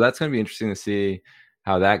podcast. So that's going to be interesting to see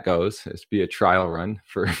how that goes. It's be a trial run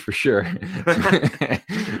for sure.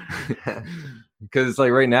 Because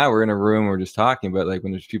like right now we're in a room, we're just talking, but like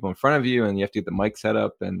when there's people in front of you and you have to get the mic set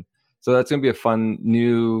up, and so that's going to be a fun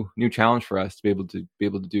new challenge for us to be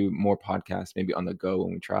able to do more podcasts, maybe on the go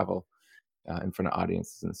when we travel in front of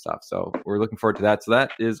audiences and stuff. So we're looking forward to that. So that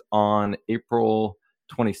is on April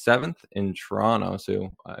 27th in Toronto.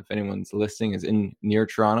 So if anyone's listening is in near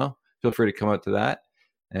Toronto, feel free to come out to that.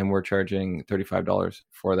 And we're charging $35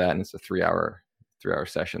 for that, and it's a 3-hour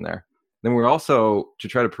session there. Then we're also, to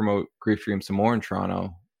try to promote Grief Dream some more in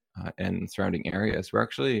Toronto and surrounding areas, we're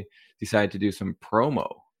actually decided to do some promo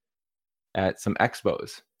at some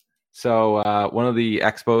expos. So one of the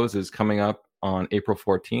expos is coming up on April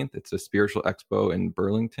 14th. It's a spiritual expo in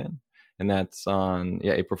Burlington, and that's on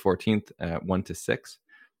April 14th at 1 to 6.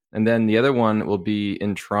 And then the other one will be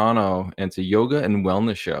in Toronto, and it's a yoga and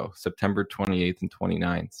wellness show, September 28th and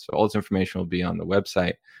 29th. So all this information will be on the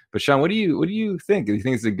website. But Sean, what do you think? Do you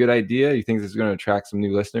think it's a good idea? You think this is going to attract some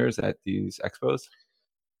new listeners at these expos?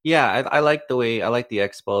 Yeah, I like the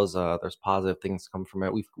expos. There's positive things come from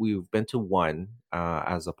it. We've been to one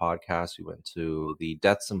as a podcast. We went to the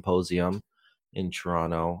Death Symposium in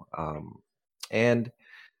Toronto, and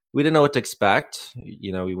we didn't know what to expect.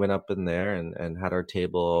 We went up in there and had our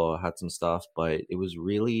table, had some stuff, but it was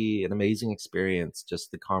really an amazing experience.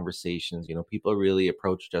 Just the conversations, people really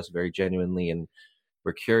approached us very genuinely and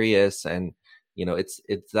were curious. And,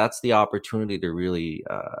 that's the opportunity to really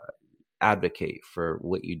advocate for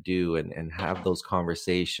what you do and have those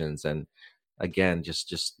conversations. And again,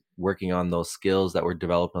 just working on those skills that were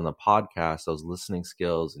developed on the podcast, those listening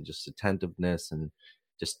skills and just attentiveness and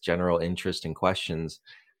just general interest in questions.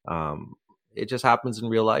 It just happens in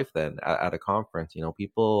real life then at a conference.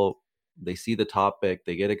 People, they see the topic,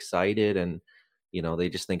 they get excited, and they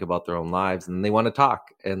just think about their own lives and they want to talk.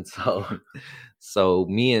 And so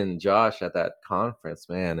me and Josh at that conference,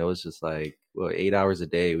 man, it was just like 8 hours a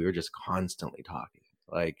day. We were just constantly talking.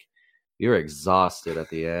 Like, we were exhausted at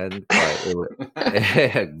the end, but it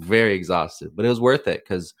was very exhausted, but it was worth it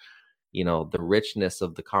because the richness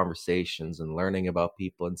of the conversations and learning about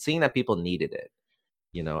people and seeing that people needed it.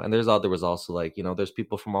 And there was also, like, there's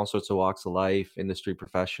people from all sorts of walks of life, industry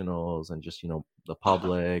professionals, and just the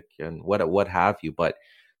public and what have you. But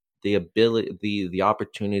the ability, the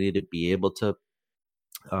opportunity to be able to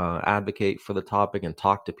advocate for the topic and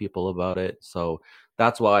talk to people about it. So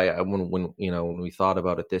that's why when we thought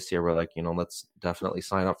about it this year, we're like, let's definitely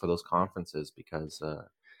sign up for those conferences because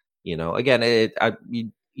again,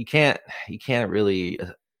 you can't really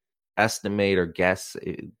estimate or guess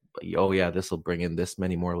oh yeah, this will bring in this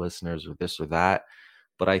many more listeners or this or that.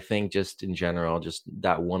 But I think just in general, just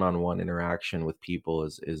that one-on-one interaction with people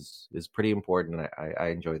is pretty important. And I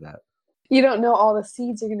enjoy that. You don't know all the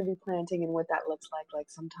seeds you're going to be planting and what that looks like. Like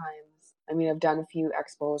sometimes, I mean, I've done a few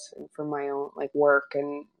expos for my own like work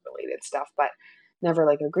and related stuff, but never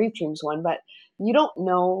like a Grief Dreams one. But you don't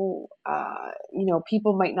know,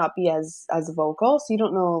 people might not be as vocal, so you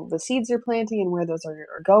don't know the seeds you're planting and where those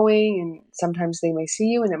are going. And sometimes they may see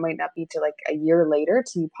you, and it might not be till like a year later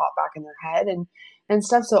till you pop back in their head and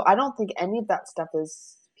stuff. So I don't think any of that stuff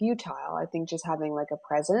is futile. I think just having like a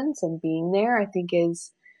presence and being there, I think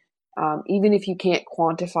is even if you can't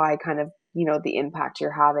quantify kind of, the impact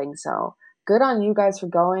you're having. So good on you guys for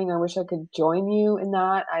going. I wish I could join you in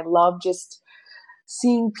that. I love just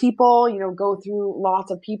seeing people, go through lots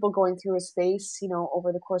of people going through a space,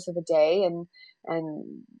 over the course of a day and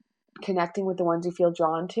connecting with the ones you feel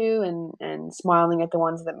drawn to and smiling at the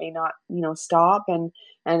ones that may not, stop. And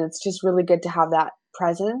it's just really good to have that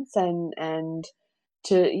presence and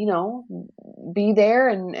to, you know, be there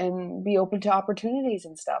and be open to opportunities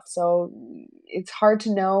and stuff. So it's hard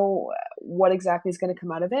to know what exactly is going to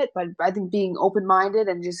come out of it, but I think being open-minded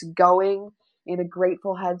and just going in a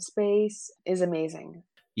grateful headspace is amazing.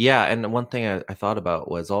 Yeah, and one thing I thought about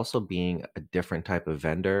was also being a different type of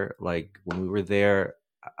vendor. Like when we were there,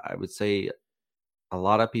 I would say a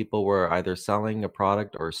lot of people were either selling a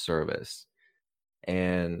product or a service.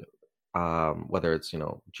 And whether it's, you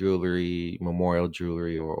know, jewelry, memorial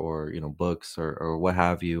jewelry, or you know, books, or what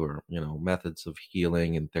have you, or you know, methods of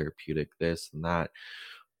healing and therapeutic this and that.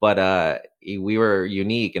 But we were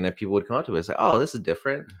unique, and if people would come up to us, say, "Oh, this is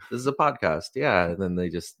different. This is a podcast." Yeah, and then they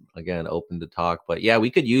just again open to talk. But yeah, we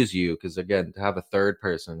could use you because again, to have a third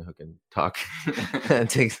person who can talk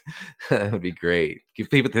takes that would be great.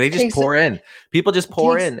 People, they just pour in. People just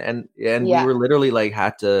pour in, and we were literally like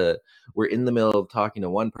we're in the middle of talking to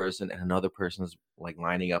one person, and another person's like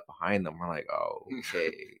lining up behind them. We're like, "Oh,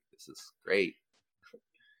 okay, this is great."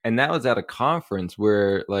 And that was at a conference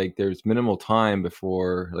where like there's minimal time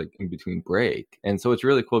before like in between break. And so what's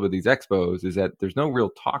really cool about these expos is that there's no real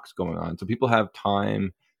talks going on. So people have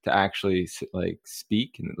time to actually like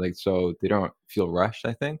speak, and like, so they don't feel rushed,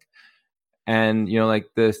 I think. And, you know, like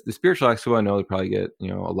the spiritual expo, I know they probably get, you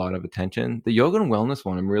know, a lot of attention. The yoga and wellness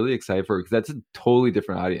one, I'm really excited for, because that's a totally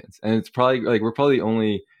different audience. And it's probably like, we're probably the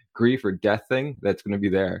only grief or death thing that's going to be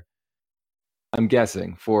there, I'm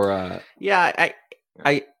guessing, for yeah,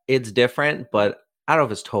 I it's different, but I don't know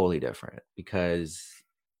if it's totally different, because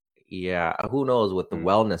yeah, who knows what the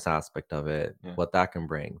wellness aspect of it, what that can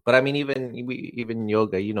bring. But I mean, even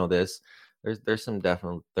yoga, you know, there's some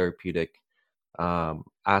definite therapeutic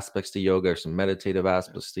aspects to yoga, or some meditative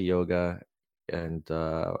aspects to yoga. And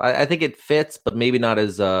I think it fits, but maybe not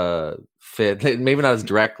as maybe not as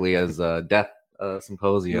directly as Death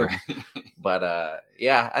Symposium. Right. But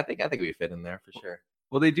yeah, I think we fit in there for sure.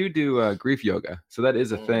 Well, they do grief yoga, so that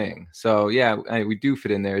is a thing. So yeah, we do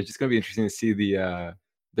fit in there. It's just going to be interesting to see the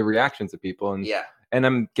reactions of people, and yeah, and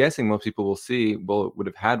I'm guessing most people would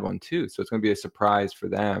have had one too. So it's going to be a surprise for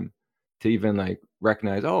them to even like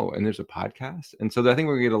recognize, oh, and there's a podcast. And so I think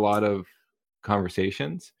we're going to get a lot of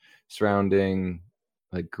conversations surrounding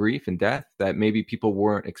like grief and death that maybe people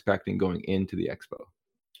weren't expecting going into the expo.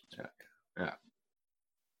 Yeah.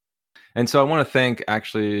 And so I want to thank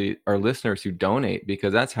actually our listeners who donate,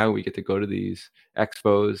 because that's how we get to go to these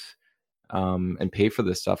expos and pay for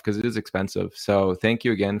this stuff, because it is expensive. So thank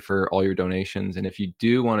you again for all your donations. And if you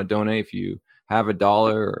do want to donate, if you have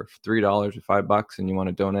 $1 or $3 or $5 and you want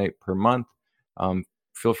to donate per month,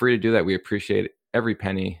 feel free to do that. We appreciate every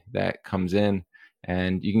penny that comes in.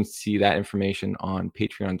 And you can see that information on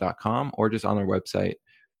patreon.com or just on our website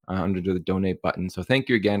under the donate button. So thank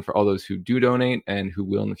you again for all those who do donate and who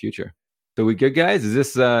will in the future. So we good, guys? Is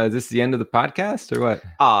this the end of the podcast or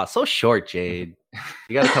what? So short, Jade.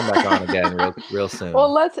 You got to come back on again real soon.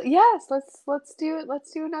 Well, let's do it.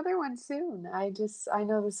 Let's do another one soon. I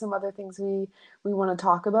know there's some other things we want to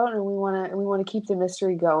talk about, and we want to keep the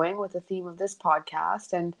mystery going with the theme of this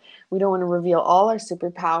podcast, and we don't want to reveal all our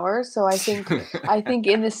superpowers. So I think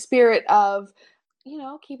in the spirit of, you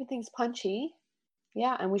know, keeping things punchy.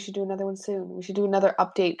 Yeah, and we should do another one soon. We should do another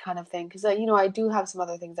update kind of thing, because you know, I do have some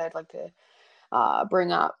other things I'd like to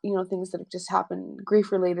bring up. You know, things that have just happened,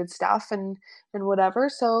 grief-related stuff, and whatever.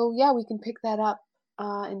 So yeah, we can pick that up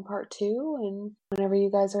in part 2, and whenever you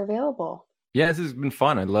guys are available. Yeah, this has been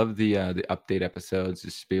fun. I love the update episodes,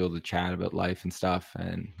 just to be able to chat about life and stuff.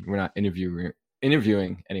 And we're not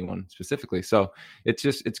interviewing anyone specifically, so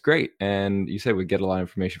it's great. And you said we get a lot of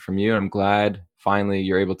information from you, and I'm glad finally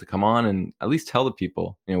you're able to come on and at least tell the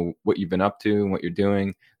people, you know, what you've been up to and what you're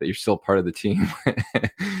doing, that you're still part of the team.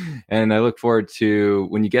 And I look forward to,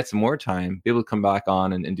 when you get some more time, be able to come back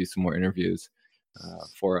on and do some more interviews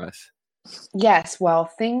for us. Yes, well,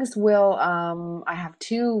 things will. I have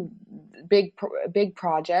 2 big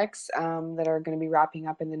projects that are going to be wrapping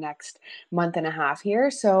up in the next month and a half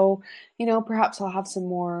here. So, you know, perhaps I'll have some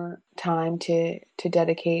more time to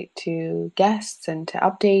dedicate to guests and to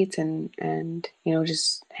updates and you know,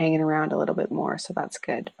 just hanging around a little bit more. So that's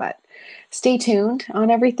good. But stay tuned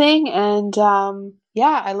on everything, and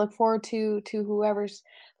yeah, I look forward to whoever's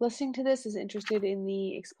listening to this is interested in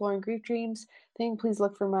the Exploring Grief Dreams thing. Please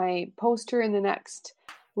look for my poster in the next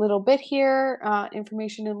little bit here,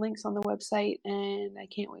 information and links on the website, and I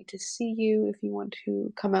can't wait to see you if you want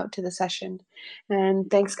to come out to the session. And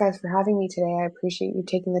thanks, guys, for having me today. I appreciate you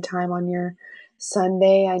taking the time on your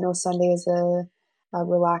Sunday. I know Sunday is a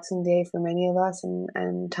relaxing day for many of us,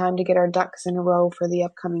 and time to get our ducks in a row for the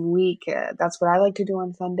upcoming week. That's what I like to do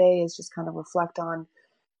on Sunday, is just kind of reflect on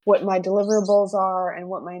what my deliverables are and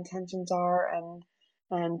what my intentions are, and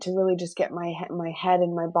and to really just get my head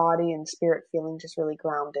and my body and spirit feeling just really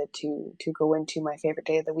grounded to go into my favorite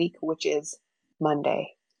day of the week, which is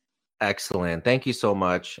Monday. Excellent. Thank you so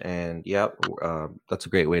much. And yep, that's a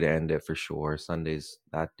great way to end it for sure. Sunday's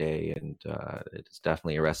that day, and it's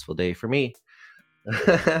definitely a restful day for me.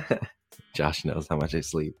 Josh knows how much I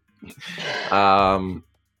sleep.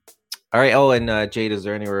 All right. Oh, and Jade, is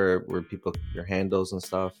there anywhere where people, your handles and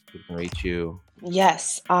stuff, people can reach you?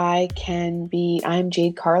 Yes, I'm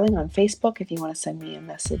Jade Carling on Facebook if you want to send me a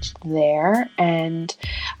message there. And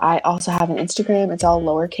I also have an Instagram. It's all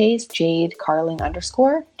lowercase, Jade Carling _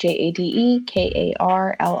 JADEKARLING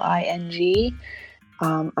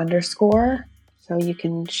 _ So you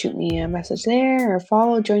can shoot me a message there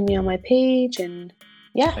or join me on my page. And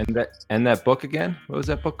yeah. And that book again? What was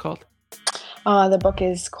that book called? The book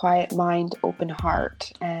is Quiet Mind, Open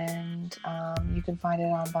Heart, and you can find it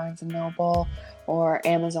on Barnes & Noble or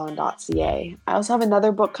Amazon.ca. I also have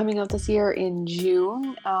another book coming out this year in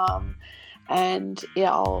June, and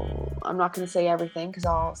yeah, I'm not going to say everything because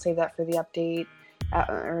I'll save that for the update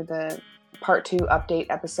or the part 2 update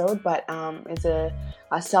episode, but it's a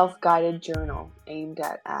self-guided journal aimed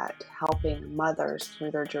at helping mothers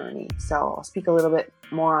through their journey. So I'll speak a little bit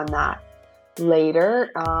more on that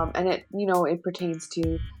later, and it pertains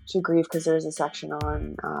to grief because there's a section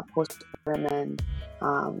on postpartum and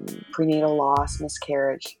prenatal loss,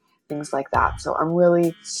 miscarriage, things like that. So I'm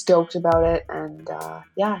really stoked about it, and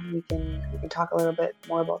we can talk a little bit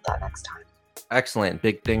more about that next time. Excellent.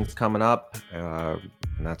 Big things coming up, and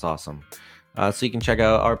that's awesome. So you can check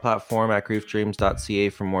out our platform at griefdreams.ca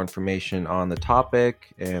for more information on the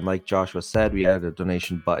topic. And like Joshua said, we added a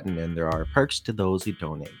donation button, and there are perks to those who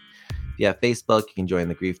donate. If you have Facebook, you can join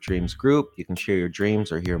the Grief Dreams group. You can share your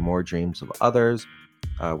dreams or hear more dreams of others.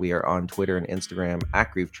 We are on Twitter and Instagram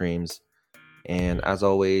at Grief Dreams. And as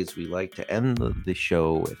always, we like to end the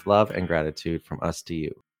show with love and gratitude from us to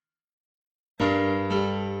you.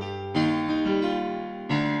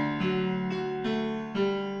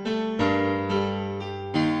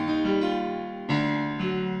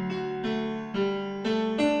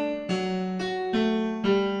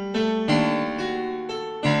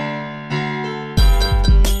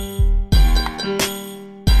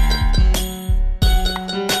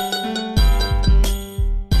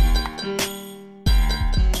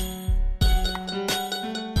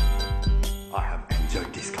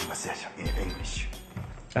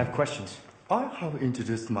 I have questions. I have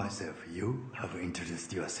introduced myself. You have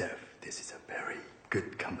introduced yourself. This is a very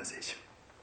good conversation.